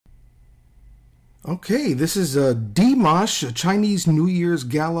Okay, this is a DIMASH, a Chinese New Year's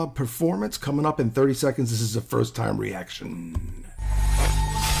Gala performance coming up in 30 seconds. This is a first-time reaction.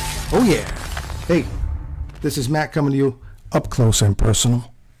 Oh yeah. Hey, this is Matt coming to you up close and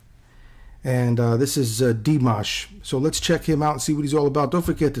personal. And this is DIMASH. So let's check him out and see what he's all about. Don't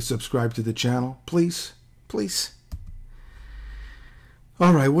forget to subscribe to the channel, please. Please.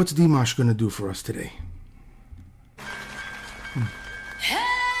 All right, what's DIMASH going to do for us today?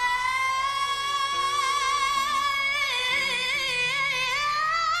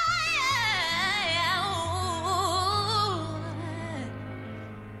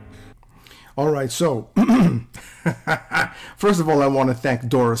 All right, so first of all, I want to thank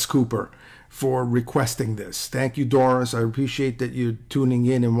Doris Cooper for requesting this. Thank you, Doris. I appreciate that you're tuning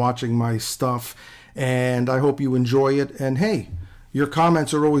in and watching my stuff, and I hope you enjoy it. And hey, your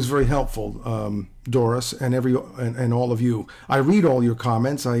comments are always very helpful, Doris, and all of you. I read all your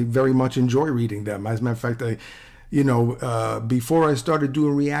comments. I very much enjoy reading them. As a matter of fact, before I started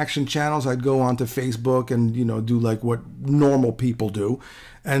doing reaction channels, I'd go onto Facebook and, do like what normal people do.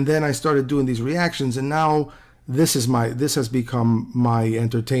 And then I started doing these reactions, and now this has become my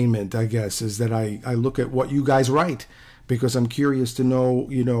entertainment, I guess, is that I look at what you guys write because I'm curious to know,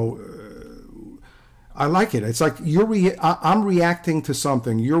 I like it. It's like I'm reacting to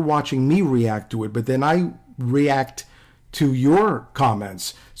something, you're watching me react to it, but then I react to your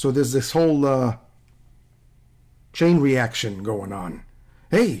comments. So there's this whole chain reaction going on.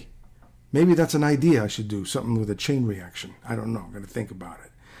 Hey, maybe that's an idea. I should do something with a chain reaction. I don't know. I'm going to think about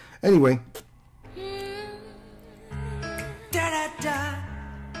it. Anyway.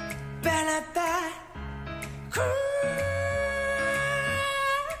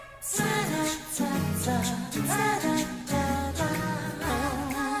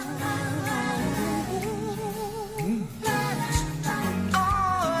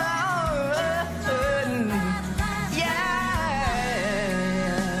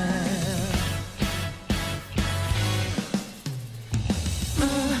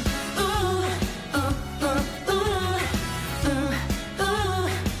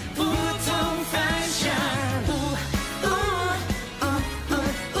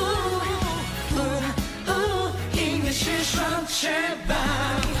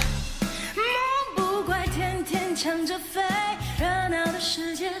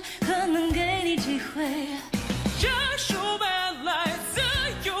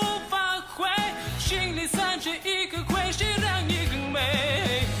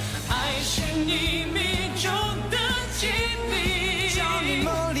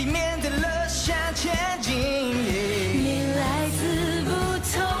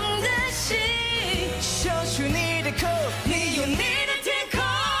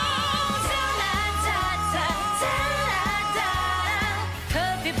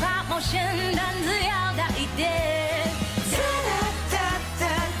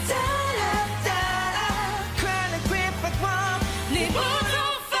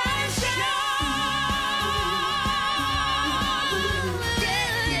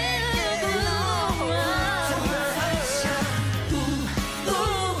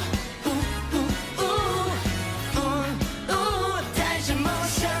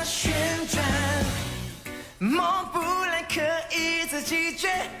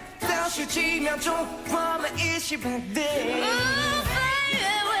几秒钟，我们一起排队。翻越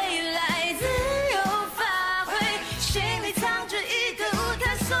未来，自由发挥，心里藏着一个舞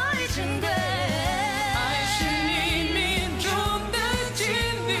台，所以珍贵。爱是你命中的经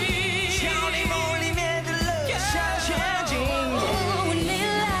历，朝你梦里面的乐向前进。你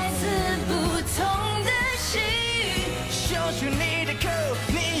来自不同的星，秀出你的口，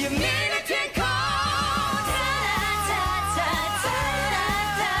你有你的天空。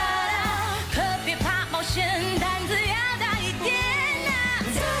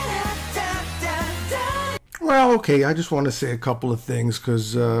Well, okay, I just want to say a couple of things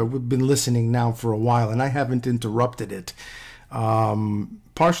because we've been listening now for a while and I haven't interrupted it.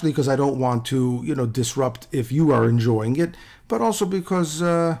 Partially because I don't want to, disrupt if you are enjoying it, but also because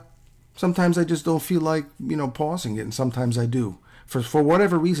sometimes I just don't feel like, pausing it, and sometimes I do. For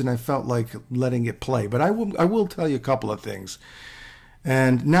whatever reason, I felt like letting it play. But I will tell you a couple of things.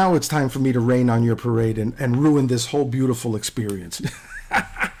 And now it's time for me to rain on your parade and ruin this whole beautiful experience.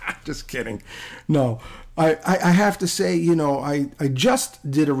 Just kidding. No, I have to say, I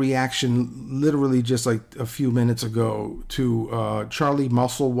just did a reaction literally just like a few minutes ago to Charlie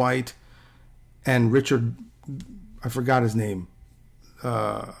Musselwhite and Richard, I forgot his name.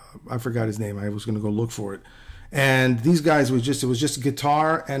 I was going to go look for it. And these guys it was just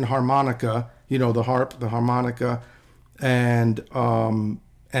guitar and harmonica, the harp, the harmonica, and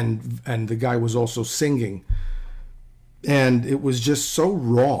and the guy was also singing, and it was just so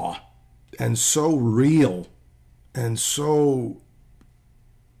raw and so real and so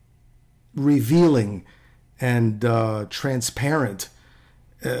revealing and transparent,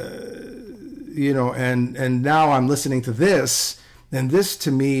 you know, and now I'm listening to this, and this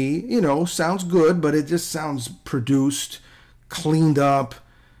to me, you know, sounds good, but it just sounds produced, cleaned up,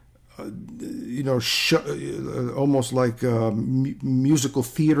 you know, almost like musical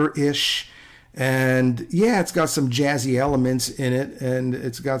theater-ish. And yeah, it's got some jazzy elements in it, and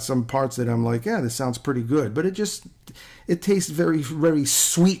it's got some parts that I'm like, yeah, this sounds pretty good. But it tastes very, very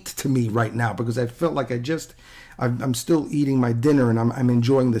sweet to me right now, because I felt like I'm still eating my dinner, and I'm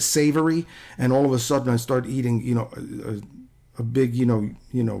enjoying the savory, and all of a sudden I start eating, you know, a big, you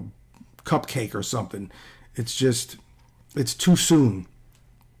know, cupcake or something. It's too soon.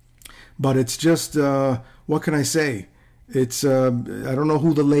 But it's just, what can I say? It's, I don't know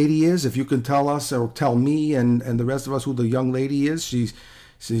who the lady is. If you can tell us or tell me and the rest of us who the young lady is. She's,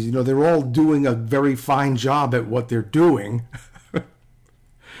 you know, they're all doing a very fine job at what they're doing.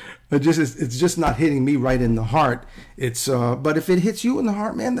 It's just not hitting me right in the heart. But if it hits you in the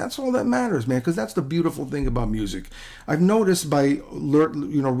heart, man, that's all that matters, man, because that's the beautiful thing about music. I've noticed by,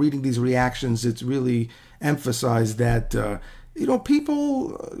 you know, reading these reactions, it's really emphasized that, you know,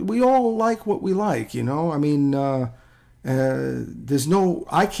 people, we all like what we like, you know. I mean, I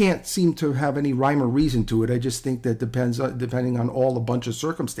can't seem to have any rhyme or reason to it. I just think that depending on a bunch of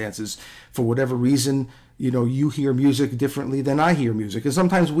circumstances, for whatever reason, you know, you hear music differently than I hear music. And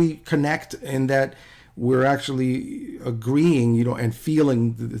sometimes we connect in that we're actually agreeing, you know, and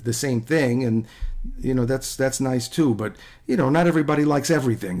feeling the same thing. And, you know, that's nice too. But, you know, not everybody likes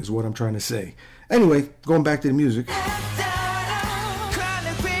everything is what I'm trying to say. Anyway, going back to the music.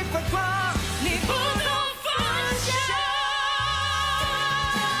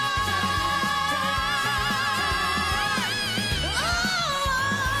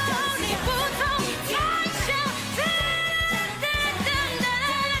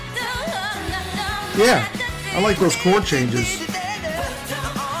 Yeah, I like those chord changes.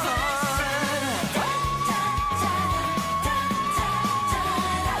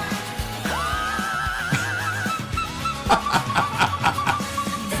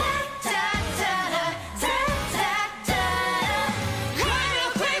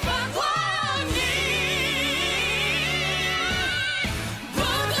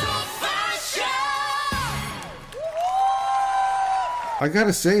 I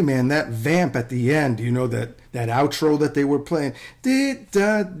gotta say, man, that vamp at the end, you know, that outro that they were playing,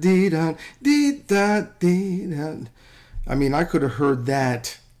 dee-da-dee-da, dee-da-dee-da. I mean, I could have heard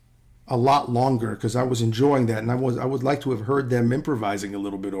that a lot longer because I was enjoying that, and I would like to have heard them improvising a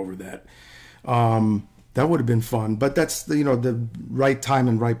little bit over that. That would have been fun, but that's the, you know, the right time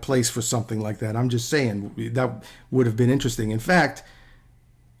and right place for something like that. I'm just saying that would have been interesting. In fact,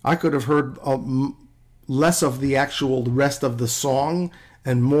 I could have heard less of the actual rest of the song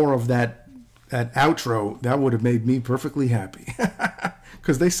and more of that outro. That would have made me perfectly happy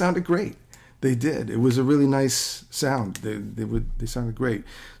because they sounded great. They did. It was a really nice sound. They sounded great.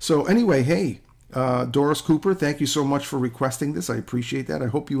 So anyway, hey, Doris Cooper, thank you so much for requesting this. I appreciate that. I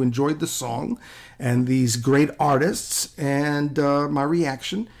hope you enjoyed the song and these great artists and my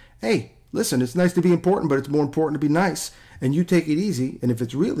reaction. Hey, listen, it's nice to be important, but it's more important to be nice. And you take it easy. And if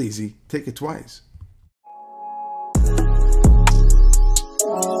it's real easy, take it twice.